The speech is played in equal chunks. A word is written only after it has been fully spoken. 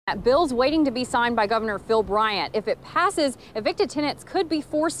That bill's waiting to be signed by Governor Phil Bryant. If it passes, evicted tenants could be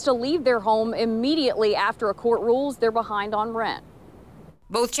forced to leave their home immediately after a court rules they're behind on rent.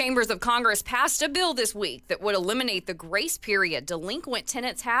 Both chambers of Congress passed a bill this week that would eliminate the grace period delinquent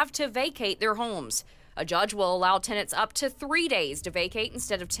tenants have to vacate their homes. A judge will allow tenants up to 3 days to vacate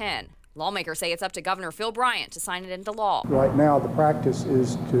instead of 10. Lawmakers say it's up to Governor Phil Bryant to sign it into law. Right now, the practice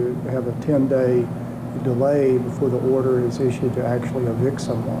is to have a 10-day delay before the order is issued to actually evict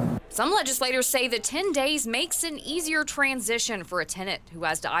someone. Some legislators say the 10 days makes an easier transition for a tenant who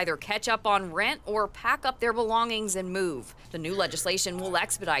has to either catch up on rent or pack up their belongings and move. The new legislation will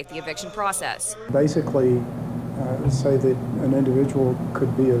expedite the eviction process. Basically, say that an individual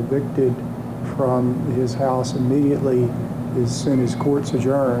could be evicted from his house immediately as soon as court's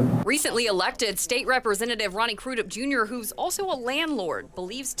adjourned. Recently elected State Representative Ronnie Crudup Jr., who's also a landlord,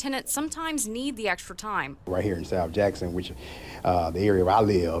 believes tenants sometimes need the extra time. Right here in South Jackson, which the area where I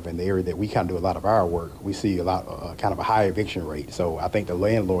live and the area that we kind of do a lot of our work, we see a lot kind of a high eviction rate. So I think the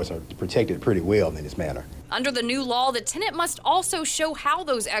landlords are protected pretty well in this manner. Under the new law, the tenant must also show how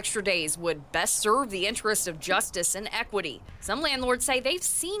those extra days would best serve the interests of justice and equity. Some landlords say they've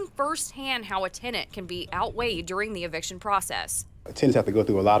seen firsthand how a tenant can be outweighed during the eviction process. Tenants have to go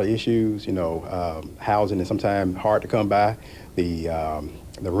through a lot of issues. Housing is sometimes hard to come by. The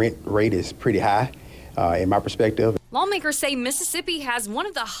rent rate is pretty high in my perspective. Lawmakers say Mississippi has one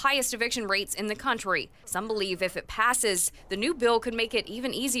of the highest eviction rates in the country. Some believe if it passes, the new bill could make it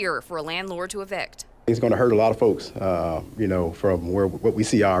even easier for a landlord to evict. It's going to hurt a lot of folks, from what we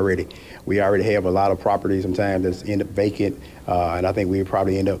see already. We already have a lot of properties sometimes that end up vacant, and I think we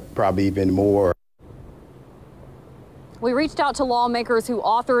probably end up even more. We reached out to lawmakers who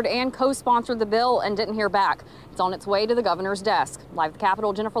authored and co-sponsored the bill and didn't hear back. It's on its way to the governor's desk. Live at the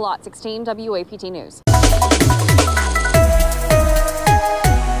Capitol, Jennifer Lott, 16 WAPT News.